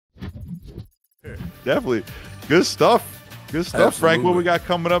Definitely. Good stuff. Good stuff, Absolutely. Frank. What we got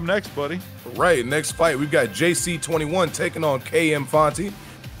coming up next, buddy? Right, next fight, we've got JC21 taking on Fonty.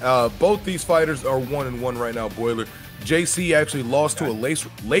 Both these fighters are 1-1 right now, Boiler. JC actually lost to a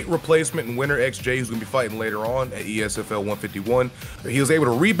late replacement and winner XJ, who's going to be fighting later on at ESFL 151. He was able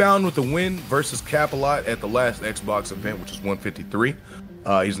to rebound with the win versus Cap-A-Lot at the last Xbox event, which is 153.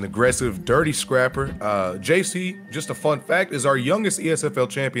 He's an aggressive, dirty scrapper. JC, just a fun fact, is our youngest ESFL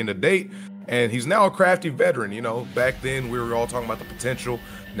champion to date, and he's now a crafty veteran. You know, back then we were all talking about the potential.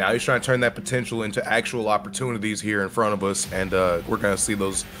 Now he's trying to turn that potential into actual opportunities here in front of us, and we're going to see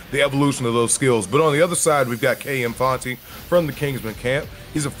the evolution of those skills. But on the other side, we've got Fonty from the Kingsman camp.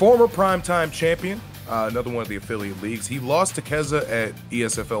 He's a former primetime champion, another one of the affiliate leagues. He lost to Keza at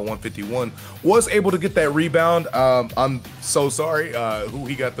ESFL 151, was able to get that rebound. I'm so sorry. Who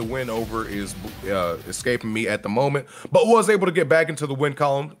he got the win over is escaping me at the moment, but was able to get back into the win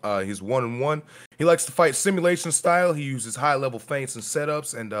column. He's 1-1. He likes to fight simulation style. He uses high-level feints and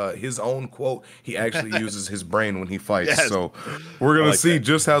setups, and his own quote, he actually uses his brain when he fights. Yes. So we're going to see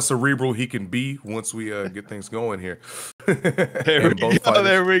just how cerebral he can be once we get things going here.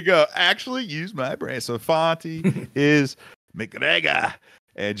 There we go. Actually use my brain. So Fonty is McGregor,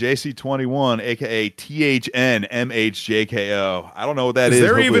 and JC21, a.k.a. THNMHJKO. I don't know what that is.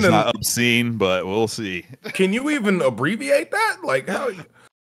 There even it's not obscene, but we'll see. Can you even abbreviate that? Like how...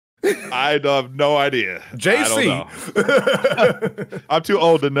 I have no idea. JC. I'm too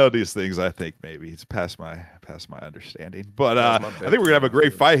old to know these things. I think maybe it's past my understanding. But I think we're gonna have a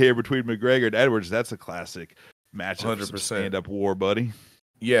great fight here between McGregor and Edwards. That's a classic matchup. 100% stand-up war, buddy.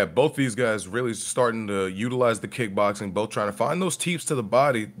 Yeah, both these guys really starting to utilize the kickboxing, both trying to find those teeps to the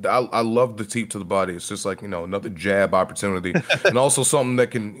body. I love the teep to the body. It's just like, another jab opportunity, and also something that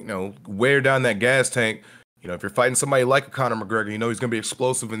can, wear down that gas tank. If you're fighting somebody like a Conor McGregor, he's going to be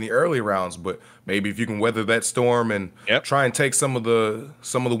explosive in the early rounds, but maybe if you can weather that storm and try and take some of the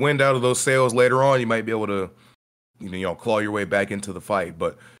wind out of those sails later on, you might be able to, claw your way back into the fight.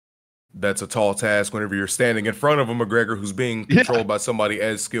 But that's a tall task whenever you're standing in front of a McGregor who's being controlled by somebody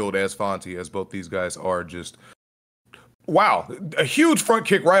as skilled as Fonty, as both these guys are. Just wow, a huge front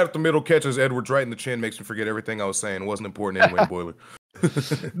kick right up the middle, catches Edwards right in the chin, makes me forget everything I was saying. It wasn't important anyway, Boiler.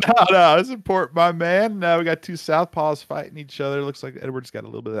 No, it's important, my man. Now we got two southpaws fighting each other. Looks like Edwards got a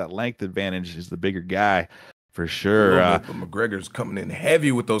little bit of that length advantage. He's the bigger guy for sure. But McGregor's coming in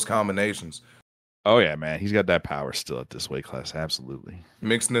heavy with those combinations. Oh yeah, man, he's got that power still at this weight class. Absolutely,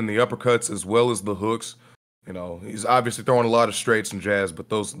 mixing in the uppercuts as well as the hooks. He's obviously throwing a lot of straights and jabs, but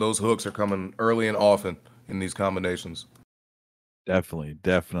those hooks are coming early and often in these combinations.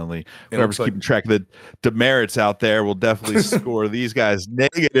 Definitely. Whoever's keeping track of the demerits out there will definitely score these guys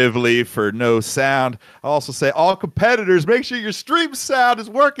negatively for no sound. I'll also say all competitors, make sure your stream sound is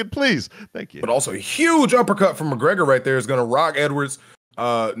working, please. Thank you. But also a huge uppercut from McGregor right there is going to rock Edwards.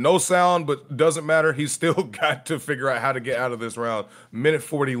 No sound, but doesn't matter. He's still got to figure out how to get out of this round. Minute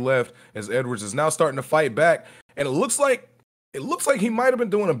 40 left as Edwards is now starting to fight back. And it looks like he might have been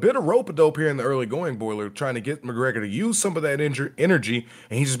doing a bit of rope-a-dope here in the early going, Boiler, trying to get McGregor to use some of that energy,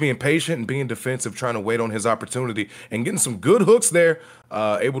 and he's just being patient and being defensive, trying to wait on his opportunity and getting some good hooks there,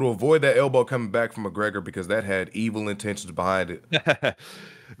 able to avoid that elbow coming back from McGregor because that had evil intentions behind it.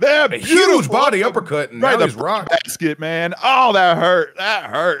 That huge body uppercut, and now he's rocked. Basket, man. Oh, that hurt. That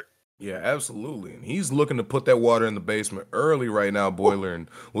hurt. Yeah, absolutely. And he's looking to put that water in the basement early right now, Boiler, and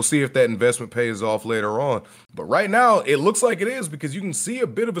we'll see if that investment pays off later on. But right now, it looks like it is because you can see a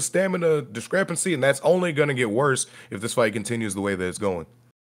bit of a stamina discrepancy, and that's only going to get worse if this fight continues the way that it's going.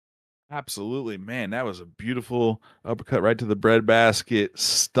 Absolutely, man. That was a beautiful uppercut right to the breadbasket.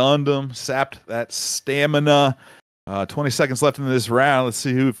 Stunned him, sapped that stamina. 20 seconds left in this round. Let's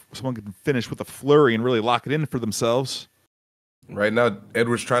see if someone can finish with a flurry and really lock it in for themselves. Right now,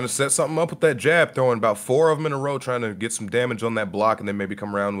 Edwards trying to set something up with that jab, throwing about 4 of them in a row, trying to get some damage on that block and then maybe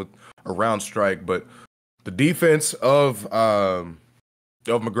come around with a round strike. But the defense of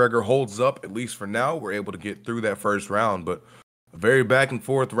McGregor holds up, at least for now. We're able to get through that first round, but a very back and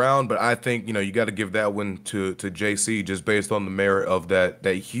forth round. But I think, you got to give that one to JC just based on the merit of that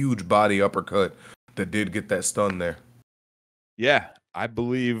huge body uppercut that did get that stun there. Yeah. I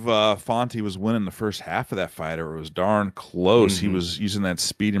believe Fonty was winning the first half of that fight, or it was darn close. He was using that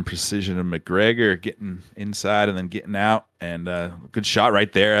speed and precision of McGregor, getting inside and then getting out, and good shot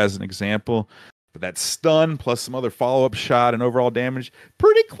right there as an example. But that stun plus some other follow-up shot and overall damage,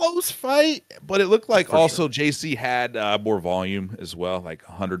 pretty close fight, but it looked like also JC had more volume as well, like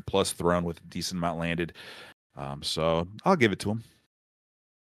 100-plus thrown with a decent amount landed. So I'll give it to him.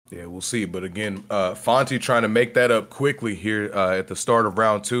 Yeah, we'll see. But again, Fonty trying to make that up quickly here at the start of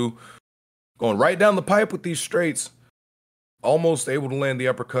round 2. going right down the pipe with these straights. Almost able to land the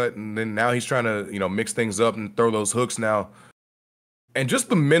uppercut, and then now he's trying to, mix things up and throw those hooks now. And just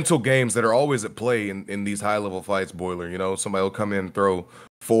the mental games that are always at play in these high-level fights, Boiler. Somebody will come in and throw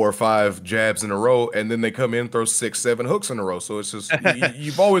 4 or 5 jabs in a row, and then they come in and throw 6, 7 hooks in a row. So it's just,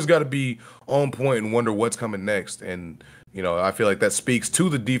 you've always got to be on point and wonder what's coming next. And, I feel like that speaks to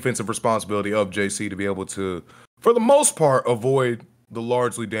the defensive responsibility of JC to be able to, for the most part, avoid the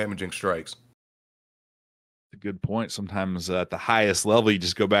largely damaging strikes. A good point. Sometimes at the highest level, you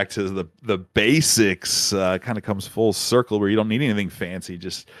just go back to the basics. Kind of comes full circle where you don't need anything fancy.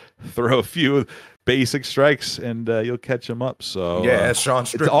 Just throw a few basic strikes and you'll catch them up. So yeah, Sean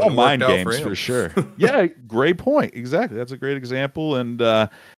it's all mind games for sure. Yeah, great point. Exactly. That's a great example. And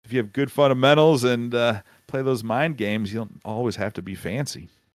if you have good fundamentals and play those mind games, you don't always have to be fancy.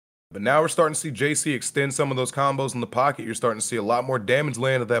 But now we're starting to see JC extend some of those combos in the pocket. You're starting to see a lot more damage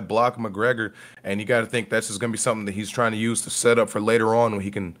land at that block of McGregor. And you got to think that's just going to be something that he's trying to use to set up for later on when he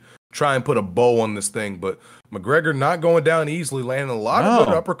can try and put a bow on this thing. But McGregor not going down easily, landing a lot of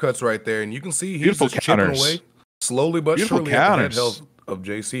good uppercuts right there. And you can see he's just chipping away slowly but surely at the head health of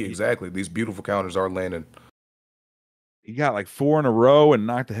JC. Exactly. These beautiful counters are landing. He got like 4 in a row and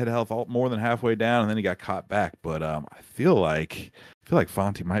knocked the head health more than halfway down, and then he got caught back. But I feel like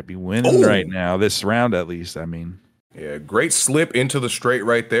Fonty might be winning right now, this round at least. I mean, yeah, great slip into the straight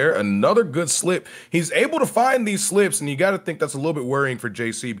right there. Another good slip. He's able to find these slips, and you got to think that's a little bit worrying for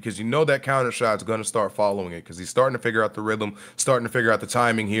JC because that counter shot's going to start following it because he's starting to figure out the rhythm, starting to figure out the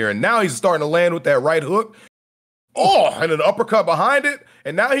timing here, and now he's starting to land with that right hook. Oh, and an uppercut behind it,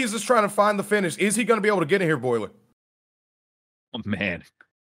 and now he's just trying to find the finish. Is he going to be able to get in here, Boiler? Oh, man.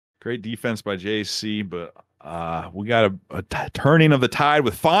 Great defense by JC, but we got a turning of the tide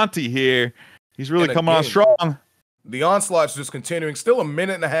with Fonty here. He's really coming on strong. The onslaught's just continuing. Still a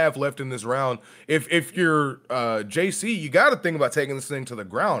minute and a half left in this round. If you're JC, you got to think about taking this thing to the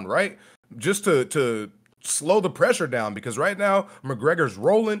ground, right? Just to slow the pressure down because right now McGregor's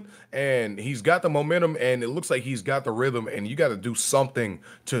rolling and he's got the momentum and it looks like he's got the rhythm and you got to do something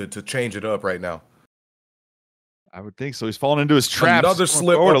to change it up right now. I would think so. He's fallen into his trap. Another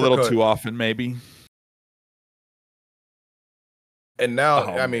slip a little too often, maybe. And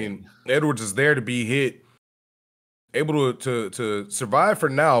now, I mean, Edwards is there to be hit, able to survive for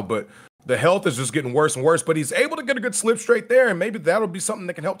now, but the health is just getting worse and worse. But he's able to get a good slip straight there, and maybe that'll be something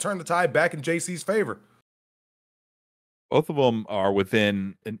that can help turn the tide back in JC's favor. Both of them are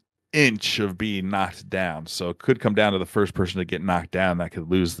within an inch of being knocked down, so it could come down to the first person to get knocked down that could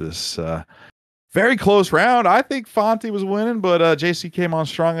lose this very close round. I think Fonty was winning, but JC came on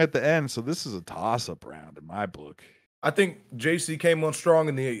strong at the end, so this is a toss-up round in my book. I think JC came on strong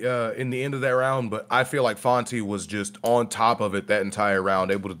in the end of that round, but I feel like Fonty was just on top of it that entire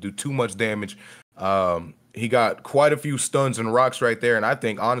round, able to do too much damage. He got quite a few stuns and rocks right there, and I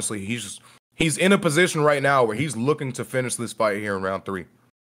think honestly he's in a position right now where he's looking to finish this fight here in round 3.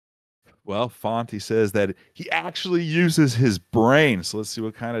 Well, Fonty says that he actually uses his brain, so let's see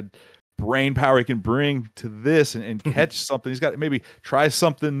what kind of brain power he can bring to this and catch something. He's got to maybe try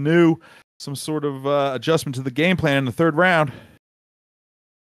something new, some sort of adjustment to the game plan in the 3rd round.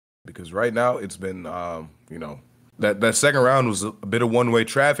 Because right now it's been, that 2nd round was a bit of one-way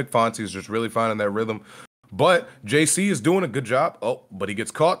traffic. Fonty is just really finding that rhythm. But JC is doing a good job. Oh, but he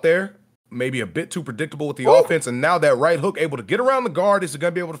gets caught there. Maybe a bit too predictable with the offense. And now that right hook able to get around the guard. Is he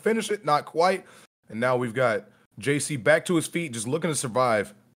going to be able to finish it? Not quite. And now we've got JC back to his feet, just looking to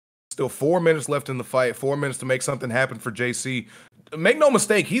survive. Still 4 minutes left in the fight. 4 minutes to make something happen for JC. Make no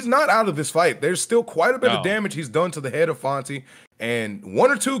mistake, he's not out of this fight. There's still quite a bit of damage he's done to the head of Fonty. And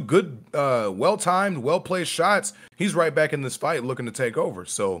 1 or 2 good, well-timed, well-placed shots, he's right back in this fight looking to take over.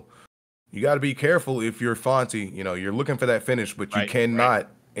 So you got to be careful if you're Fonty. You're looking for that finish, but you cannot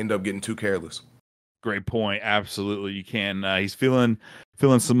end up getting too careless. Great point. Absolutely. You can. He's feeling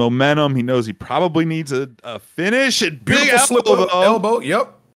some momentum. He knows he probably needs a finish. And big slip of the elbow.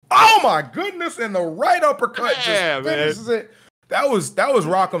 Yep. Oh my goodness! And the right uppercut just finishes it. That was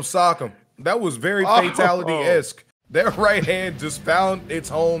Rock'em Sock'em. That was very fatality-esque. That right hand just found its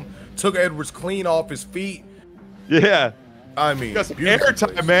home, took Edwards clean off his feet. Yeah. I mean, got some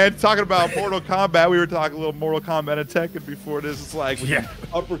airtime, man. Talking about Mortal Kombat, we were talking a little Mortal Kombat and Tekken before this. It's like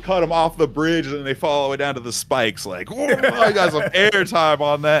uppercut them off the bridge and then they fall all the way down to the spikes. Like, oh, I got some airtime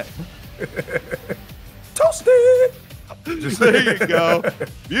on that. Toasted. Just there you go.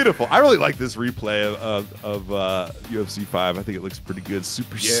 Beautiful. I really like this replay of UFC 5. I think it looks pretty good.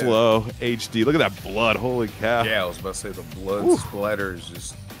 Super slow HD. Look at that blood. Holy cow. Yeah, I was about to say the blood splatter is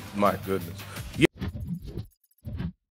just, my goodness.